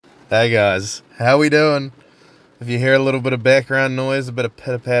Hey guys, how we doing? If you hear a little bit of background noise, a bit of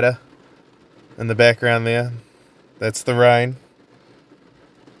pitter-patter in the background there, that's the rain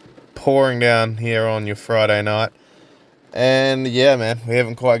pouring down here on your Friday night. And yeah, man, we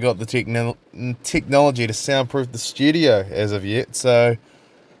haven't quite got the technology to soundproof the studio as of yet. So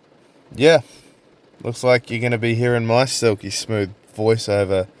yeah, looks like you're going to be hearing my silky smooth voice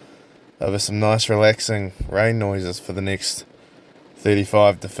over some nice relaxing rain noises for the next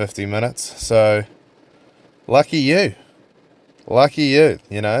 35 to 50 minutes. So lucky you.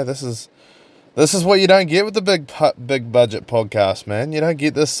 You know, this is what you don't get with the big budget podcast, man. You don't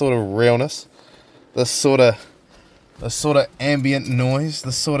get this sort of realness, this sort of ambient noise,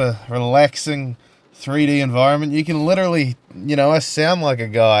 this sort of relaxing 3D environment. You can literally, I sound like a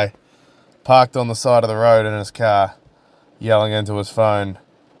guy parked on the side of the road in his car, yelling into his phone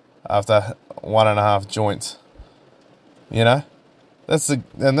after 1.5 joints. You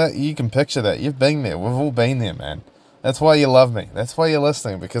can picture that. You've been there. We've all been there, man. That's why you love me. That's why you're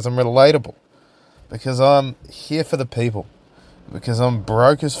listening, because I'm relatable. Because I'm here for the people. Because I'm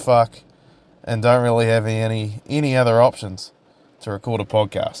broke as fuck and don't really have any other options to record a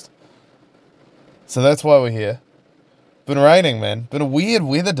podcast. So that's why we're here. Been raining, man. Been a weird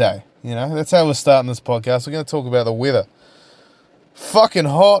weather day. That's how we're starting this podcast. We're going to talk about the weather. Fucking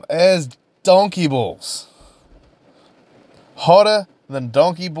hot as donkey balls. Hotter than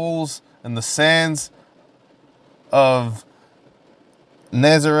donkey balls in the sands of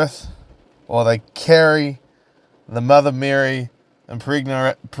Nazareth, while they carry the Mother Mary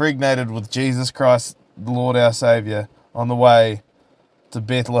impregnated with Jesus Christ, the Lord our Saviour, on the way to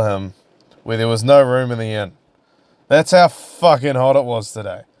Bethlehem, where there was no room in the inn. That's how fucking hot it was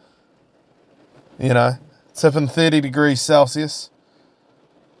today. Tipping 30 degrees Celsius,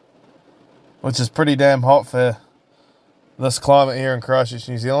 which is pretty damn hot for this climate here in Christchurch,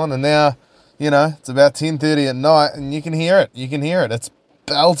 New Zealand. And now, it's about 10:30 at night, and you can hear it. It's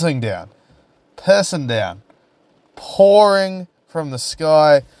belting down, pissing down, pouring from the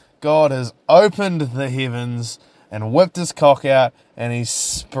sky. God has opened the heavens and whipped his cock out, and he's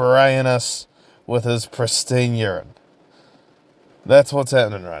spraying us with his pristine urine. That's what's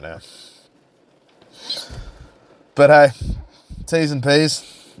happening right now. But hey, T's and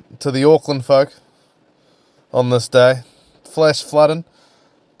P's to the Auckland folk on this day. Flash flooding,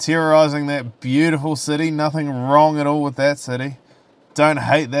 terrorising that beautiful city. Nothing wrong at all with that city. Don't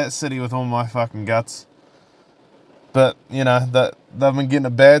hate that city with all my fucking guts. But, that they've been getting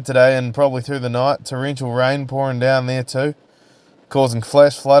it bad today and probably through the night. Torrential rain pouring down there too, causing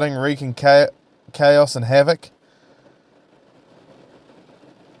flash flooding, wreaking chaos and havoc.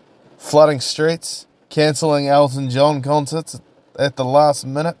 Flooding streets, cancelling Elton John concerts at the last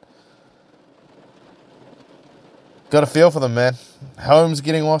minute. Got a feel for them, man. Homes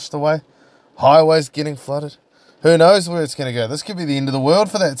getting washed away. Highways getting flooded. Who knows where it's going to go? This could be the end of the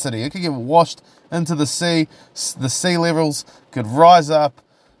world for that city. It could get washed into the sea. The sea levels could rise up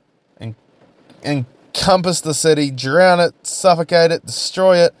and encompass the city, drown it, suffocate it,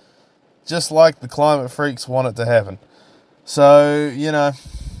 destroy it, just like the climate freaks want it to happen. So,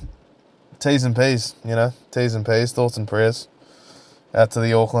 T's and P's, T's and P's, thoughts and prayers out to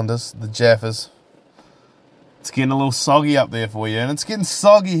the Aucklanders, the Jaffers. It's getting a little soggy up there for you, and it's getting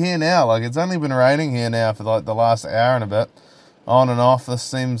soggy here now. Like, it's only been raining here now for like the last hour and a bit, on and off. I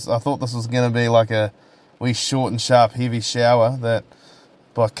thought this was going to be like a wee short and sharp heavy shower that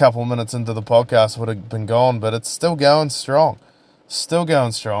by a couple of minutes into the podcast would have been gone, but it's still going strong.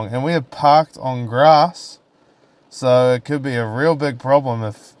 And we are parked on grass, so it could be a real big problem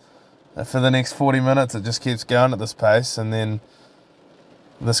if for the next 40 minutes it just keeps going at this pace, and then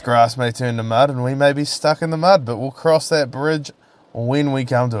this grass may turn to mud and we may be stuck in the mud, but we'll cross that bridge when we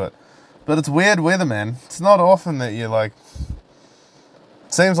come to it. But it's weird weather, man. It's not often that you're like...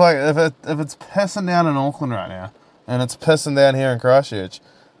 It seems like if it's pissing down in Auckland right now, and it's pissing down here in Christchurch,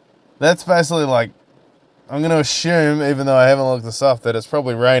 that's basically like... I'm going to assume, even though I haven't looked this up, that it's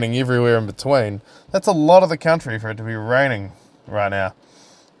probably raining everywhere in between. That's a lot of the country for it to be raining right now.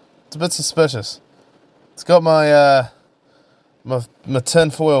 It's a bit suspicious. It's got my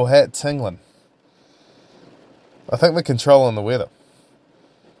tinfoil hat tingling. I think they're controlling the weather.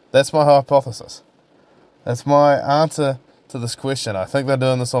 That's my hypothesis. That's my answer to this question. I think they're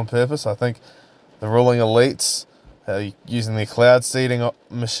doing this on purpose. I think the ruling elites are using their cloud seeding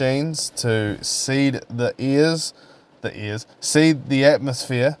machines to seed seed the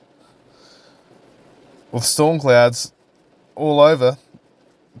atmosphere with storm clouds all over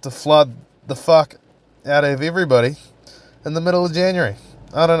to flood the fuck out of everybody in the middle of January.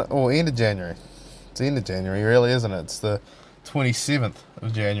 End of January. It's the end of January, really, isn't it? It's the 27th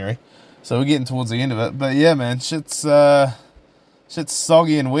of January. So we're getting towards the end of it. But yeah, man, shit's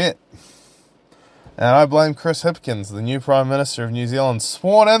soggy and wet. And I blame Chris Hipkins, the new Prime Minister of New Zealand,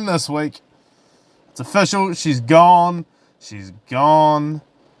 sworn in this week. It's official. She's gone. She's gone.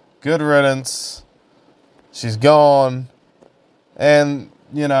 Good riddance. She's gone. And,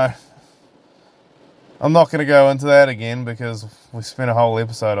 you know, I'm not going to go into that again because we spent a whole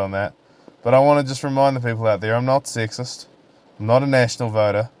episode on that. But I want to just remind the people out there, I'm not sexist. I'm not a national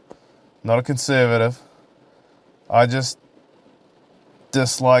voter. I'm not a conservative. I just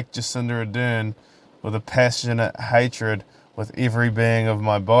dislike Jacinda Ardern with a passionate hatred with every being of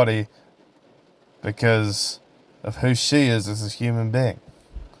my body because of who she is as a human being.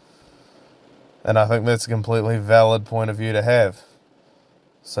 And I think that's a completely valid point of view to have.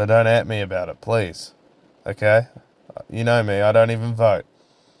 So don't at me about it, please. Okay? You know me, I don't even vote.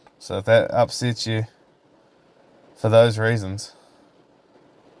 So if that upsets you for those reasons,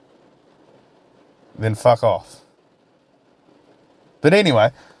 then fuck off. But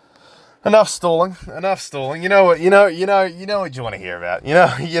anyway, enough stalling. You know what you want to hear about.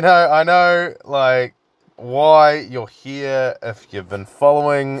 I know like why you're here if you've been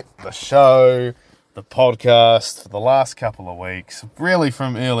following the show, the podcast for the last couple of weeks, really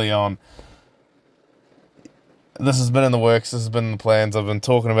from early on. This has been in the works, this has been in the plans. I've been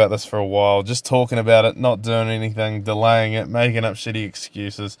talking about this for a while, just talking about it, not doing anything, delaying it, making up shitty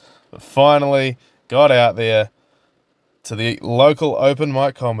excuses. But finally got out there to the local open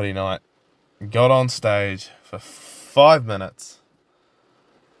mic comedy night, got on stage for 5 minutes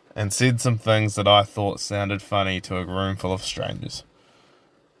and said some things that I thought sounded funny to a room full of strangers.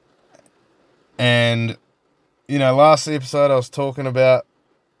 And, you know, last episode I was talking about...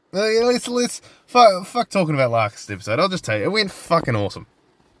 Let's fuck talking about last episode. I'll just tell you, it went fucking awesome.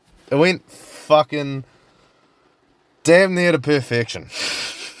 It went fucking damn near to perfection.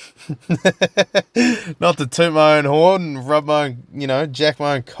 Not to toot my own horn and rub my own, jack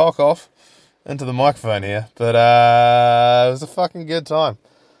my own cock off into the microphone here. But it was a fucking good time.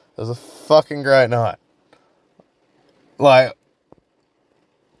 It was a fucking great night. Like,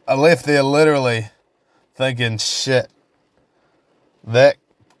 I left there literally thinking, shit, that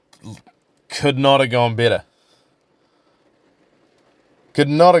could not have gone better. Could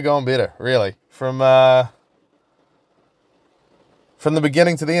not have gone better, really. From the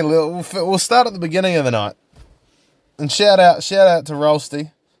beginning to the end. We'll start at the beginning of the night. And shout out to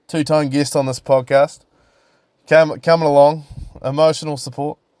Rolsty, two-time guest on this podcast. Coming along, emotional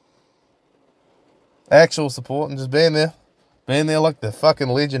support, actual support, and just being there like the fucking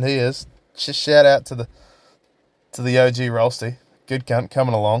legend he is. Just shout out to the OG Rolsty. Good cunt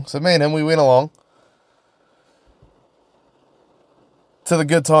coming along. So me and him, we went along to the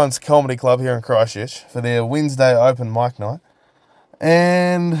Good Times Comedy Club here in Christchurch for their Wednesday open mic night.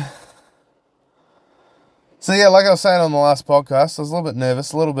 And so yeah, like I was saying on the last podcast, I was a little bit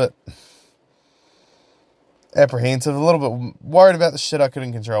nervous, a little bit apprehensive, a little bit worried about the shit I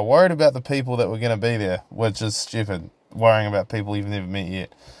couldn't control, worried about the people that were going to be there, which is stupid, worrying about people you've never met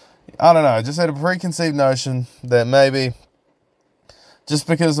yet. I don't know, I just had a preconceived notion that maybe just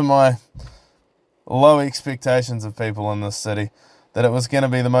because of my low expectations of people in this city, that it was going to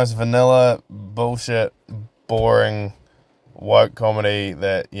be the most vanilla, bullshit, boring, woke comedy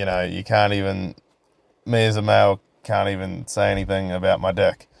that, you can't even, me as a male, can't even say anything about my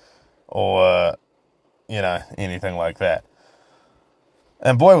dick or, anything like that.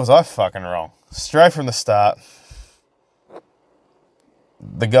 And boy, was I fucking wrong. Straight from the start,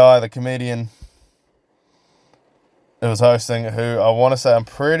 the comedian who was hosting, who I want to say, I'm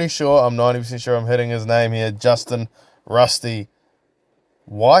pretty sure, I'm 90% sure I'm hitting his name here, Justin Rusty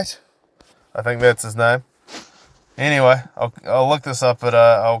White. I think that's his name. Anyway, I'll look this up, but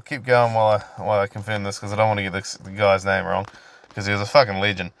I'll keep going while I confirm this, because I don't want to get the guy's name wrong, because he was a fucking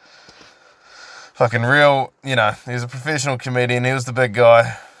legend. Fucking real, he was a professional comedian, he was the big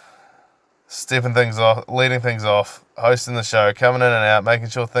guy, stepping things off, leading things off, hosting the show, coming in and out, making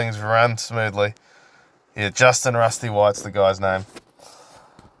sure things run smoothly. Yeah, Justin Rusty White's the guy's name.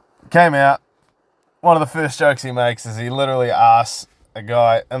 Came out. One of the first jokes he makes is he literally asks a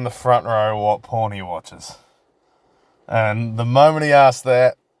guy in the front row what porn he watches. And the moment he asked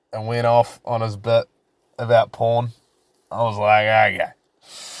that and went off on his bit about porn, I was like, okay,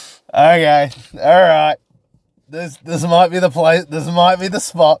 all right. This might be the place. This might be the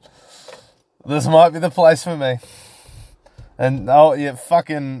spot. This might be the place for me. And oh yeah,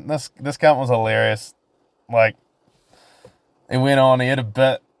 fucking this cunt was hilarious. Like, he went on, he had a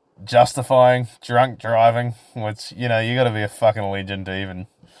bit justifying drunk driving, which, you gotta be a fucking legend to even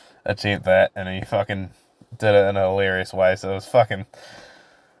attempt that, and he fucking did it in a hilarious way, so it was fucking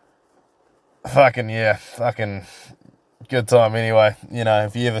fucking, yeah, fucking good time anyway. You know,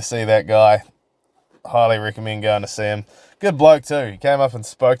 if you ever see that guy, highly recommend going to see him. Good bloke too. He came up and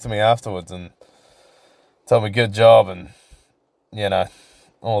spoke to me afterwards and told me good job and, you know,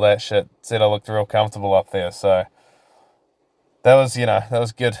 all that shit. Said I looked real comfortable up there. So that was, that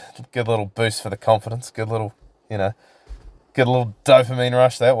was good little boost for the confidence. Good little dopamine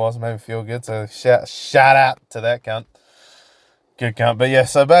rush that was. Made me feel good. So shout out to that cunt. Good cunt. But yeah,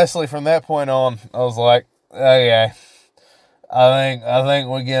 so basically from that point on, I was like, okay, I think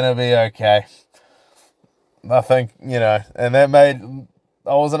we're gonna be okay. I think, and that made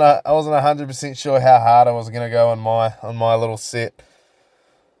I wasn't 100% sure how hard I was gonna go on my little set.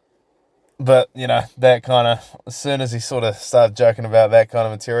 But, that kind of, as soon as he sort of started joking about that kind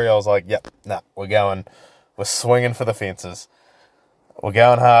of material, I was like, yep, we're swinging for the fences. We're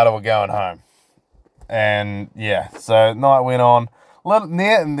going hard or we're going home. And, yeah, so night went on.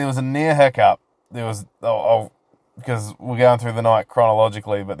 And there was a near hiccup. There was, because we're going through the night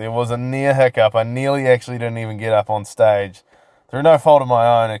chronologically, but there was a near hiccup. I nearly actually didn't even get up on stage. Through no fault of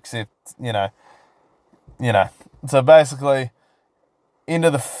my own, except, So basically, into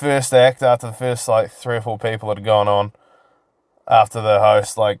the first act, after the first, 3 or 4 people had gone on, after the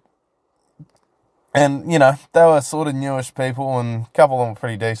host, and, they were sort of newish people, and a couple of them were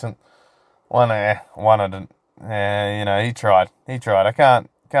pretty decent. One I didn't. He tried. I can't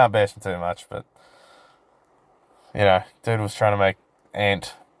bash him too much, but, dude was trying to make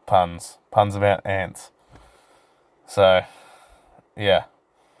ant puns about ants. So, yeah.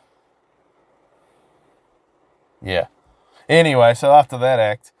 Anyway, so after that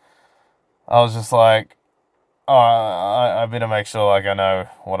act, I was just like, oh, I better make sure, I know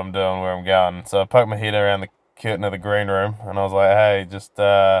what I'm doing, where I'm going. So I poked my head around the curtain of the green room, and I was like, hey, just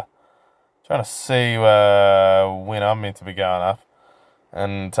trying to see when I'm meant to be going up,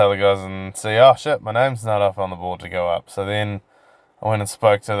 and tell the guys and see, oh, shit, my name's not up on the board to go up. So then I went and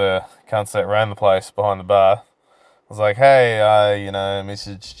spoke to the cunts that ran the place behind the bar. I was like, hey, I,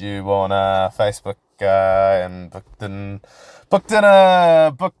 messaged you on Facebook, and booked in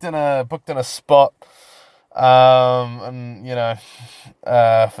a spot,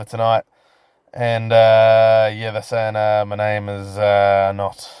 for tonight. And they're saying my name is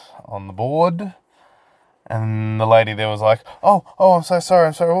not on the board. And the lady there was like, oh, I'm so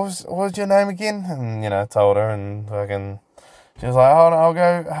sorry. What was your name again? And told her, and fucking. She was like, oh, no, I'll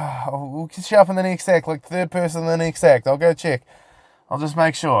go, we'll get you up in the next act, third person in the next act. I'll go check. I'll just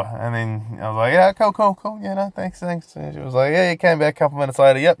make sure. And then I was like, yeah, cool. Thanks. And she was like, yeah, you came back a couple minutes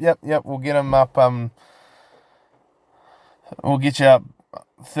later. Yep, we'll get him up, we'll get you up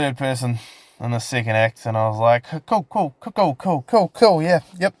third person in the second act. And I was like, cool, yeah,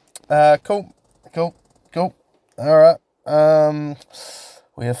 yep, cool. All right,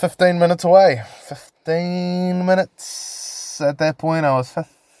 we are 15 minutes away. 15 minutes. At that point, I was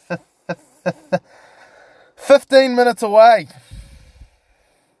 15 minutes away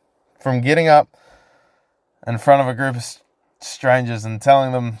from getting up in front of a group of strangers and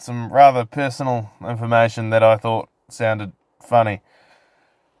telling them some rather personal information that I thought sounded funny.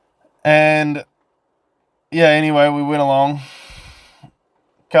 And, yeah, anyway, we went along.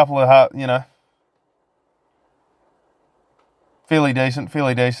 Couple of fairly decent,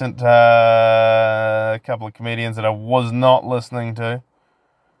 couple of comedians that I was not listening to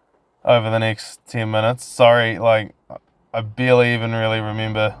over the next 10 minutes. Sorry, I barely even really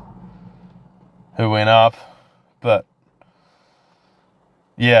remember who went up, but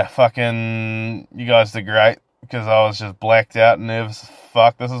yeah, fucking, you guys did great, because I was just blacked out and nervous as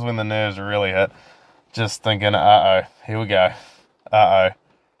fuck. This is when the nerves really hit. Just thinking, here we go.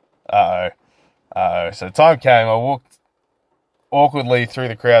 So time came, I walked awkwardly through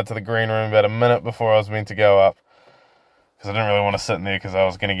the crowd to the green room about a minute before I was meant to go up, because I didn't really want to sit in there because I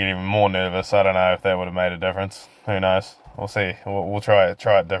was going to get even more nervous. I don't know if that would have made a difference. Who knows? We'll see. We'll try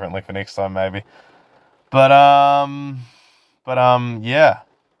it differently for next time, maybe. But yeah.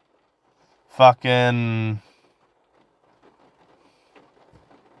 Fucking,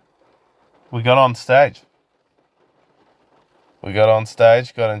 we got on stage.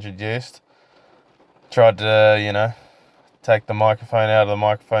 Got introduced. Tried to, take the microphone out of the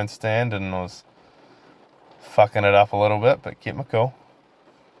microphone stand, and was fucking it up a little bit, but kept my cool.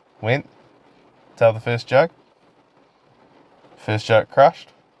 Went, tell the first joke. First joke crushed.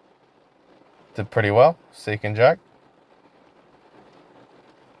 Did pretty well. Second joke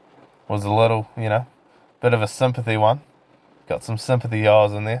was a little, bit of a sympathy one. Got some sympathy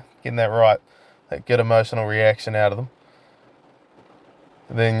eyes in there. Getting that right. That good emotional reaction out of them.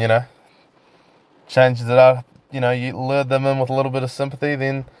 Then, changed it up. You lured them in with a little bit of sympathy,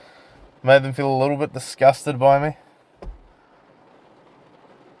 then made them feel a little bit disgusted by me.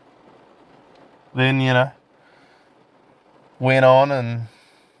 Then, went on and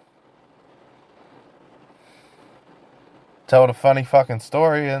told a funny fucking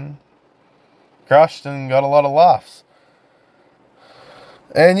story and crushed and got a lot of laughs.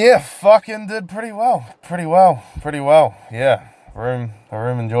 And yeah, fucking did pretty well. Yeah, the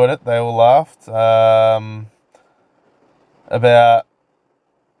room enjoyed it. They all laughed. About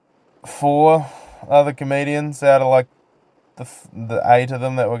 4 other comedians out of like the 8 of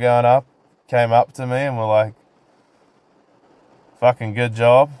them that were going up came up to me and were like, fucking good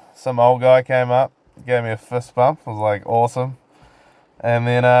job. Some old guy came up, gave me a fist bump. I was like, awesome. And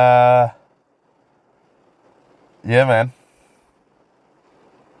then, yeah, man.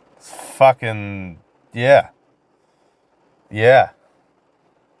 Fucking, yeah.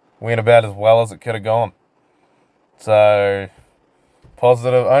 Went about as well as it could have gone. So,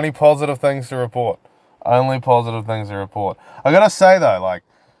 only positive things to report. I gotta say though, like,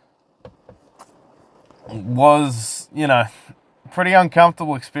 was, pretty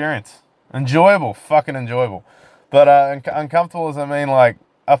uncomfortable experience. Fucking enjoyable. But uncomfortable as I mean, like,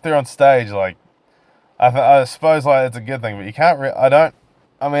 up there on stage, like, I suppose, like, it's a good thing, but you can't,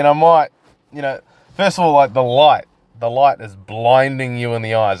 I might, first of all, like, the light is blinding you in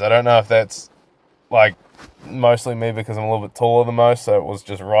the eyes. I don't know if that's, like, mostly me because I'm a little bit taller than most, so it was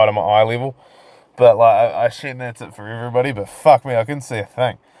just right on my eye level. But, like, I assume that's it for everybody, but fuck me, I couldn't see a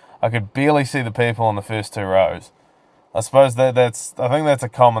thing. I could barely see the people in the first 2 rows. I suppose I think that's a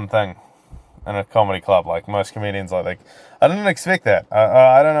common thing in a comedy club. Like, most comedians, I didn't expect that.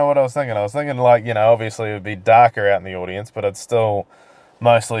 I don't know what I was thinking. I was thinking, like, obviously it would be darker out in the audience, but I'd still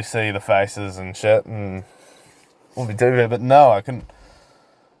mostly see the faces and shit, and wouldn't be too bad. But no, I couldn't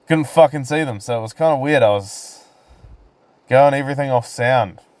fucking see them, so it was kind of weird. I was going everything off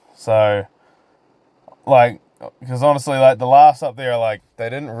sound. So, like, because honestly, like, the laughs up there, like, they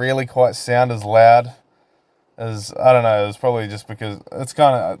didn't really quite sound as loud as, I don't know, it was probably just because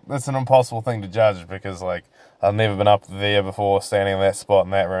it's an impossible thing to judge because, like, I've never been up there before, standing in that spot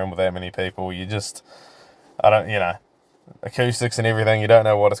in that room with that many people. Acoustics and everything, you don't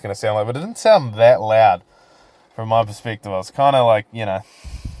know what it's going to sound like, but it didn't sound that loud from my perspective. I was kind of like,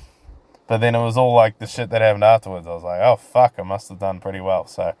 but then it was all like the shit that happened afterwards. I was like, oh fuck, I must have done pretty well.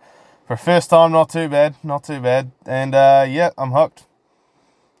 So, for first time, not too bad. And, yeah, I'm hooked.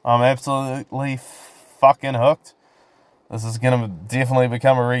 I'm absolutely fucking hooked. This is going to definitely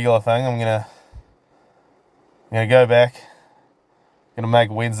become a regular thing. I'm going to go back. Going to make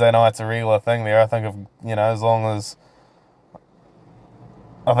Wednesday nights a regular thing there. I think as long as,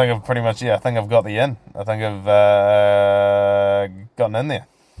 I think I've pretty much, I think I've got the in. I think I've gotten in there.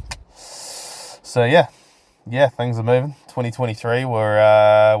 So, yeah, things are moving. 2023,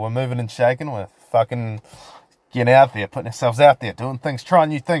 we're moving and shaking. We're fucking getting out there, putting ourselves out there, doing things, trying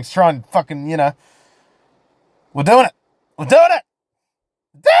new things, trying fucking, we're doing it. We're doing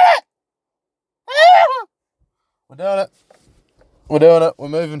it. We're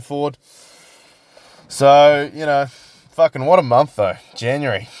moving forward. So, fucking what a month though.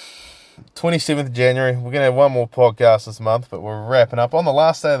 January. 27th of January. We're going to have one more podcast this month, but we're wrapping up on the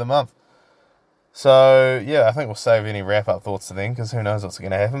last day of the month. So, yeah, I think we'll save any wrap-up thoughts to then, because who knows what's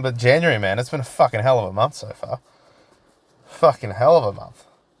going to happen. But January, man, it's been a fucking hell of a month so far. Fucking hell of a month.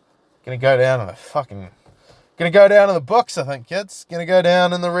 Gonna go down in the books, I think, kids. Gonna go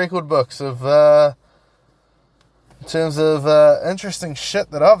down in the record books of, in terms of, interesting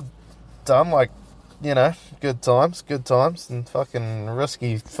shit that I've done, like, good times, and fucking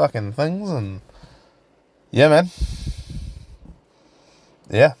risky fucking things, and, yeah, man.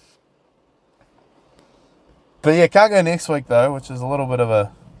 Yeah. But yeah, can't go next week though, which is a little bit of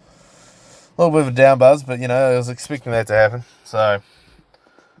a down buzz, but I was expecting that to happen. So,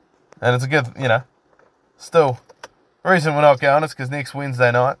 and it's a good, still, the reason we're not going is because next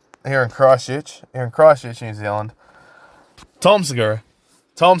Wednesday night here in Christchurch, New Zealand, Tommy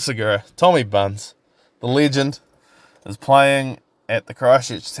Buns, the legend, is playing at the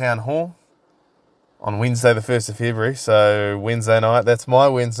Christchurch Town Hall on Wednesday the 1st of February. So Wednesday night, that's my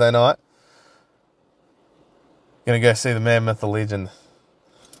Wednesday night. Gonna go see the man, myth, the legend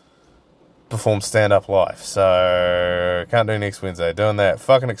perform stand-up live. So, can't do next Wednesday. Doing that.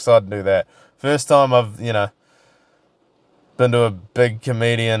 Fucking excited to do that. First time I've, been to a big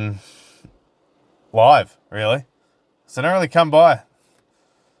comedian live, really. So, I don't really come by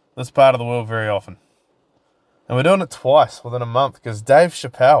this part of the world very often. And we're doing it twice within a month, because Dave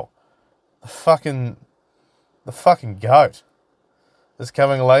Chappelle, the fucking goat, is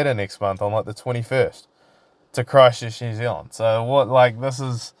coming later next month on, like, the 21st. To Christchurch, New Zealand. So this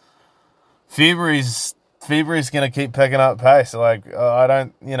is February's going to keep picking up pace. Like,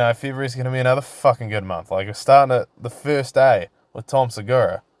 February's going to be another fucking good month. Like, we're starting at the first day with Tom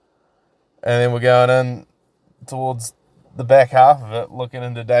Segura. And then we're going in towards the back half of it, looking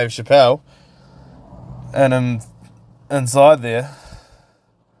into Dave Chappelle. And inside there,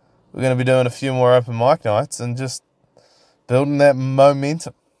 we're going to be doing a few more open mic nights and just building that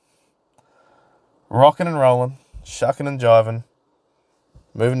momentum. Rocking and rolling, shucking and jiving,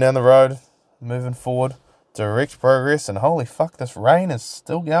 moving down the road, moving forward, direct progress, and holy fuck, this rain is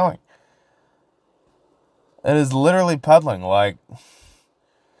still going. It is literally puddling. Like,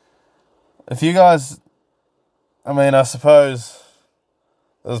 if you guys, I suppose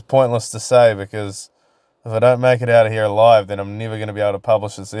it was pointless to say, because if I don't make it out of here alive, then I'm never going to be able to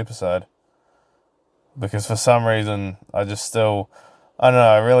publish this episode. Because for some reason, I don't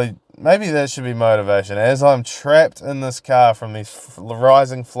know, maybe that should be motivation. As I'm trapped in this car from these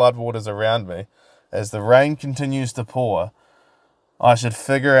rising floodwaters around me, as the rain continues to pour, I should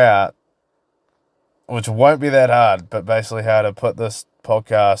figure out, which won't be that hard, but basically how to put this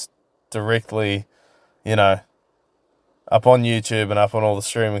podcast directly, up on YouTube and up on all the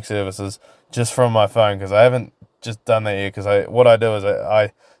streaming services just from my phone, because I haven't just done that yet, because what I do is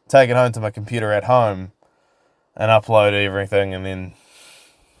I take it home to my computer at home and upload everything and then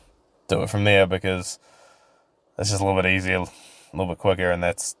do it from there, because it's just a little bit easier, a little bit quicker, and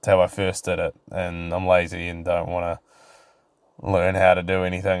that's how I first did it. And I'm lazy and don't want to learn how to do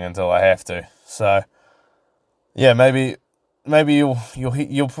anything until I have to. So yeah, maybe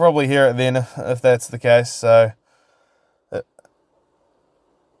you'll probably hear it then if that's the case. So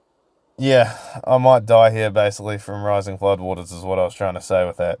yeah, I might die here basically from rising floodwaters is what I was trying to say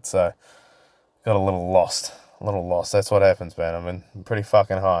with that. So got a little lost. That's what happens, man. I'm pretty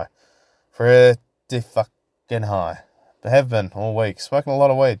fucking high. Pretty fucking high. I have been all week. Smoking a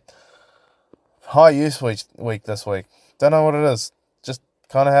lot of weed. High use week this week. Don't know what it is. Just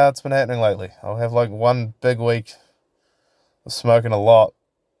kind of how it's been happening lately. I'll have like one big week of smoking a lot.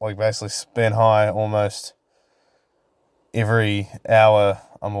 Like basically spin high almost every hour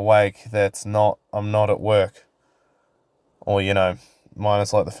I'm awake I'm not at work. Or,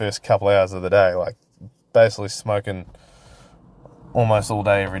 minus like the first couple hours of the day. Like basically smoking almost all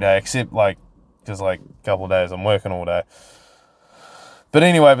day every day, except like because like a couple of days I'm working all day. But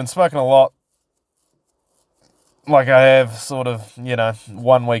anyway, I've been smoking a lot. Like I have sort of,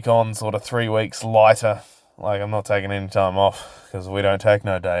 1 week on, sort of 3 weeks lighter. Like I'm not taking any time off, because we don't take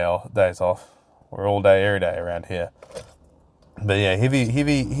no days off. We're all day every day around here. But yeah,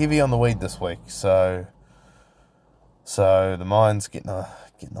 heavy on the weed this week. So the mind's getting a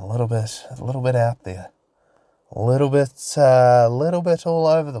little bit out there. A little bit all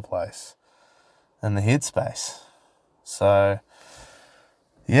over the place in the headspace. So,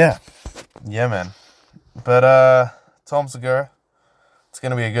 yeah, man. But, Tom Segura, it's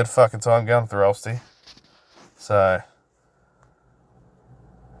going to be a good fucking time going through Ulster. So,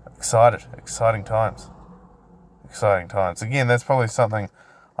 exciting times. Again, that's probably something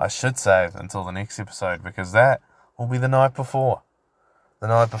I should save until the next episode, because that will be the night before. The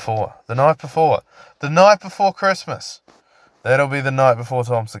night before Christmas. That'll be the night before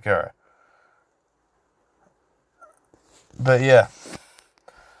Tom Segura. But yeah,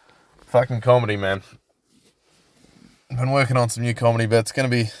 fucking comedy, man. I've been working on some new comedy bits.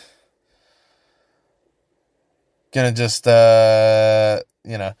 Gonna just, the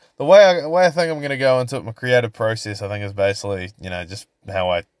way I think I'm going to go into it, my creative process, I think is basically, just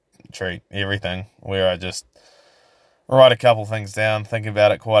how I treat everything, where I just write a couple things down, think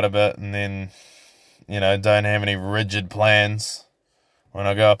about it quite a bit, and then, don't have any rigid plans when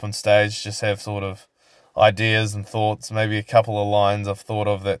I go up on stage. Just have sort of ideas and thoughts, maybe a couple of lines I've thought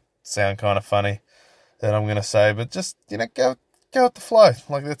of that sound kind of funny that I'm going to say, but just, go with the flow.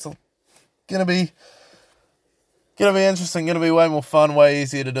 Like, that's going to be interesting, going to be way more fun, way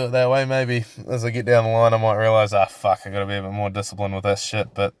easier to do it that way. Maybe as I get down the line, I might realise, fuck, I got to be a bit more disciplined with this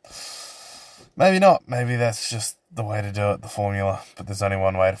shit, but maybe not. Maybe that's just the way to do it, the formula, but there's only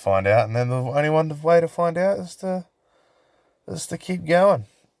one way to find out, and then the only one way to find out is to keep going.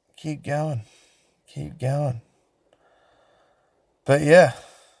 But yeah,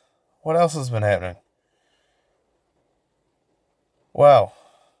 what else has been happening? Wow,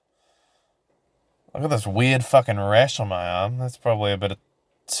 I got this weird fucking rash on my arm. That's probably a bit of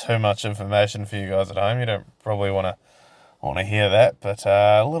too much information for you guys at home. You don't probably want to hear that, but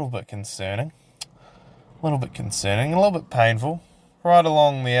a little bit concerning. A little bit painful. Right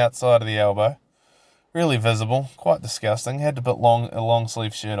along the outside of the elbow. Really visible. Quite disgusting. Had to put a long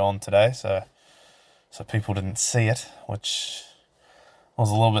sleeve shirt on today, so people didn't see it, which Was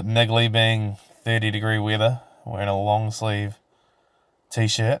a little bit niggly being 30-degree weather, wearing a long sleeve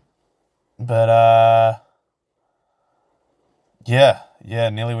t-shirt. But, yeah,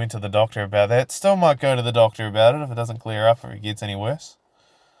 nearly went to the doctor about that. Still might go to the doctor about it if it doesn't clear up or it gets any worse.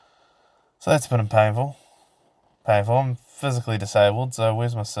 So that's been painful. I'm physically disabled, so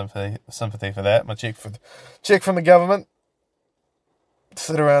where's my sympathy for that? My check from the government.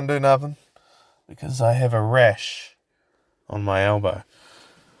 Sit around and do nothing. Because I have a rash on my elbow.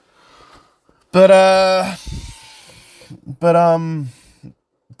 But how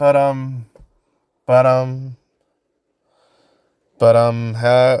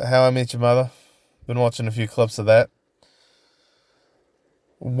I Met Your Mother. Been watching a few clips of that.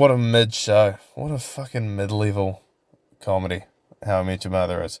 What a mid show. What a fucking mid-level comedy How I Met Your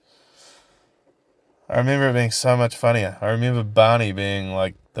Mother is. I remember it being so much funnier. I remember Barney being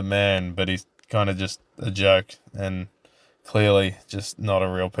like the man, but he's kind of just a joke and clearly just not a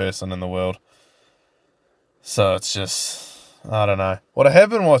real person in the world. So it's just, I don't know. What I have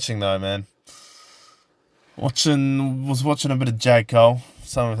been watching though, man. Was watching a bit of J. Cole.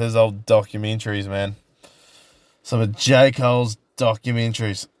 Some of his old documentaries, man. Some of J. Cole's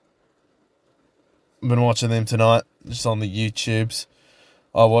documentaries. Been watching them tonight, just on the YouTubes.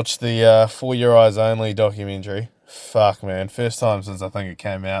 I watched the For Your Eyes Only documentary. Fuck, man. First time since I think it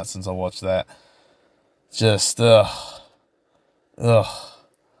came out, since I watched that. Just, ugh.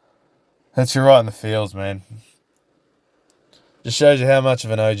 Hits you right in the feels, man. Just shows you how much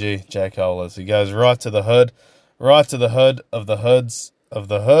of an OG J. Cole is. He goes right to the hood of the hoods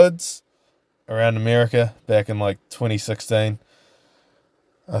around America back in like 2016.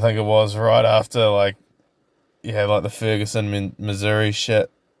 I think it was right after like the Ferguson, Missouri shit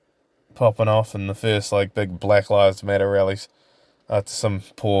popping off and the first like big Black Lives Matter rallies after some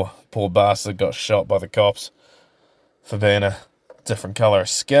poor bastard got shot by the cops for being a different colour of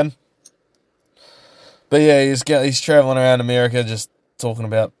skin. But yeah, he's travelling around America just talking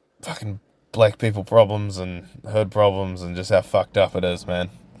about fucking black people problems and hood problems and just how fucked up it is, man.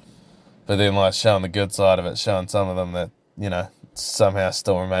 But then like showing the good side of it, showing some of them that, somehow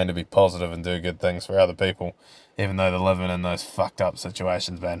still remain to be positive and do good things for other people, even though they're living in those fucked up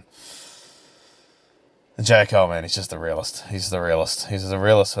situations, man. And J. Cole, man, he's just a realist. He's the realist. He's the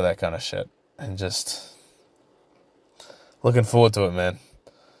realist for that kind of shit. And just looking forward to it, man.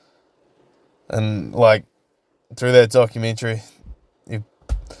 And like through that documentary, he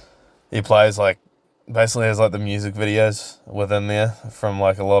plays like basically has like the music videos within there from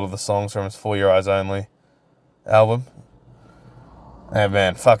like a lot of the songs from his For Your Eyes Only album. And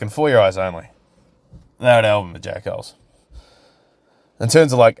man, fucking For Your Eyes Only. That album of J. Cole's. In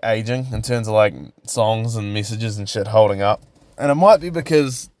terms of like aging, in terms of like songs and messages and shit holding up. And it might be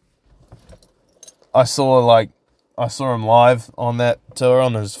because I saw him live on that tour,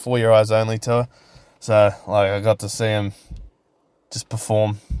 on his For Your Eyes Only tour. So, like, I got to see him just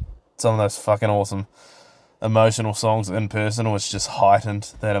perform some of those fucking awesome emotional songs in person, which just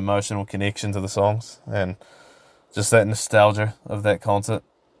heightened that emotional connection to the songs. And just that nostalgia of that concert.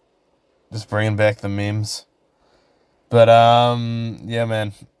 Just bringing back the memes. But, yeah,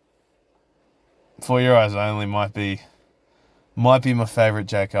 man. For Your Eyes Only might be my favourite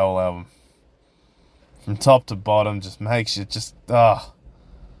J. Cole album. From top to bottom, just makes you just cuts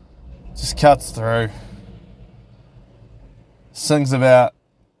through. Sings about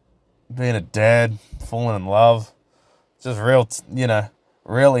being a dad, falling in love. Just real,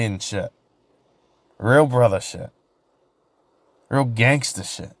 real shit. Real brother shit. Real gangster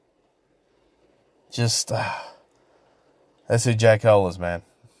shit. Just, that's who J. Cole is, man.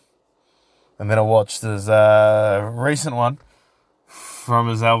 And then I watched his recent one from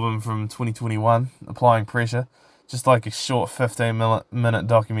his album from 2021, Applying Pressure. Just like a short 15-minute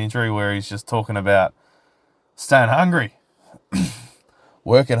documentary where he's just talking about staying hungry,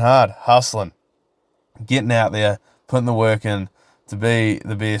 working hard, hustling, getting out there, putting the work in to be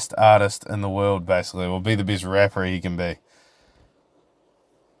the best artist in the world, basically, or be the best rapper he can be.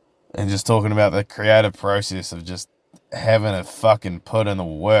 And just talking about the creative process of just having to fucking put in the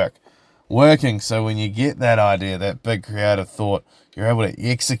work. Working so when you get that idea, that big creative thought, you're able to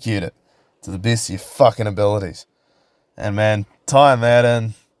execute it to the best of your fucking abilities. And man, tying that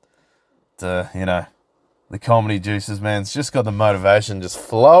in to, the comedy juices, man, it's just got the motivation just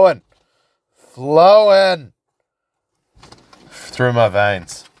flowing through my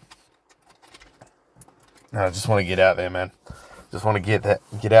veins. I just want to get out there, man. Just want to get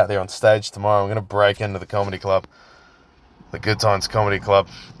out there on stage tomorrow. I'm going to break into the comedy club, the Good Times Comedy Club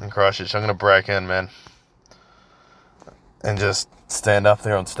in Christchurch. I'm going to break in, man, and just stand up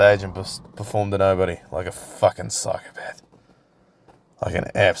there on stage and perform to nobody like a fucking psychopath. like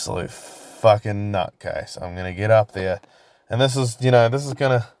an absolute fucking nutcase. I'm going to get up there. And this is going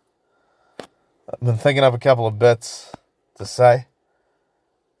to... I've been thinking up a couple of bits to say.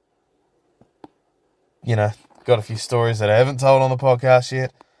 Got a few stories that I haven't told on the podcast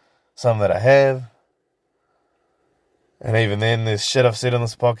yet. Some that I have. And even then, there's shit I've said on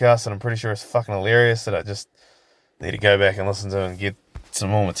this podcast that I'm pretty sure is fucking hilarious that I just need to go back and listen to and get some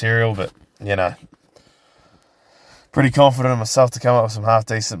more material. But, pretty confident in myself to come up with some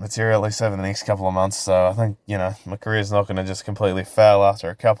half-decent material, at least over the next couple of months. So I think, my career's not going to just completely fail after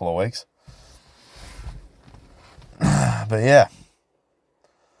a couple of weeks. But yeah,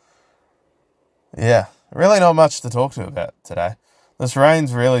 really not much to talk to about today. This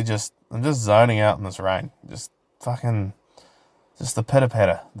rain's really I'm just zoning out in this rain. Just the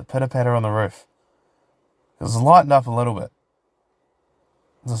pitter-patter on the roof. It's lightened up a little bit.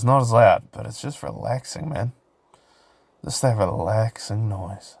 It's not as loud, but it's just relaxing, man. Just that relaxing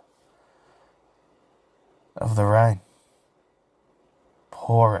noise of the rain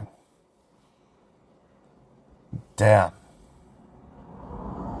pouring down.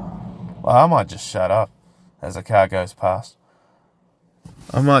 Well, I might just shut up as the car goes past.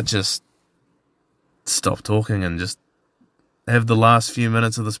 I might just stop talking and just have the last few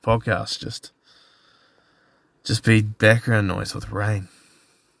minutes of this podcast just be background noise with rain.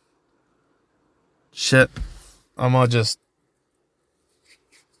 Shit, I might just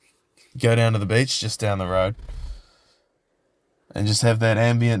go down to the beach just down the road and just have that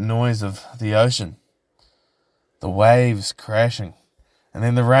ambient noise of the ocean, the waves crashing, and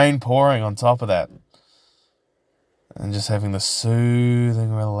then the rain pouring on top of that, and just having the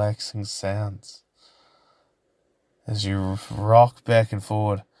soothing, relaxing sounds as you rock back and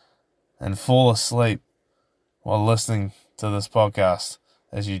forward and fall asleep while listening to this podcast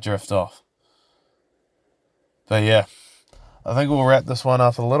as you drift off. But yeah, I think we'll wrap this one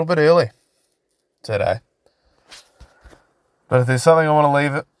up a little bit early today. But if there's something I want to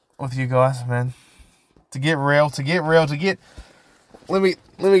leave it with you guys, man, let me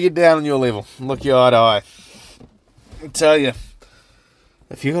get down on your level, look you eye to eye. I tell you,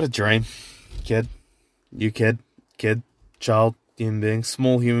 if you got a dream, kid, child, human being,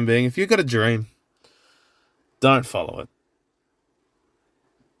 small human being, if you got a dream, don't follow it.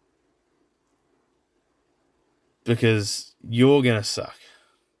 Because you're gonna suck.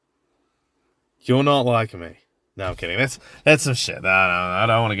 You're not like me. No, I'm kidding. That's some shit. No, I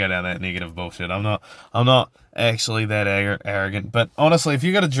don't want to go down that negative bullshit. I'm not actually that arrogant. But honestly, if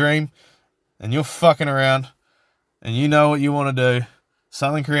you got a dream and you're fucking around and you know what you want to do,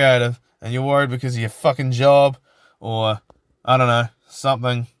 something creative, and you're worried because of your fucking job or, I don't know,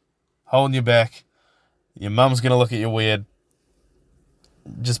 something holding you back, your mum's gonna look at you weird,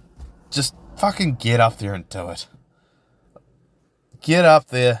 just fucking get up there and do it. Get up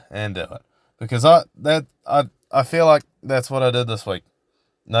there and do it. Because I feel like that's what I did this week.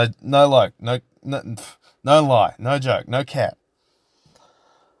 No lie, no joke, no cap.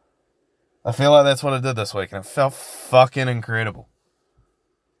 I feel like that's what I did this week, and it felt fucking incredible.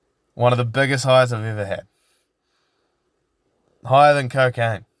 One of the biggest highs I've ever had. Higher than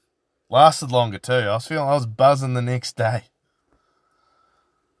cocaine. Lasted longer too. I was buzzing the next day.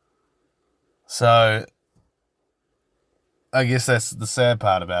 So, I guess that's the sad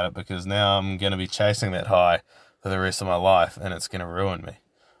part about it, because now I'm going to be chasing that high for the rest of my life, and it's going to ruin me.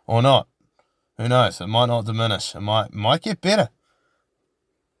 Or not. Who knows? It might not diminish. It might get better.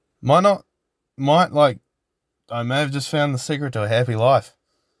 I may have just found the secret to a happy life.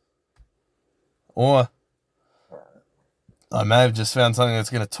 Or I may have just found something that's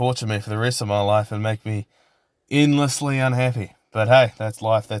going to torture me for the rest of my life and make me endlessly unhappy. But hey, that's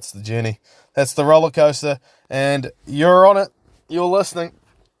life, that's the journey, that's the roller coaster, and you're on it, you're listening,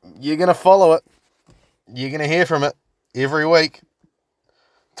 you're going to follow it, you're going to hear from it every week,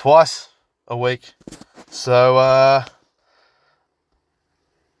 twice a week. So,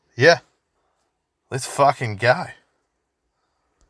 yeah, let's fucking go.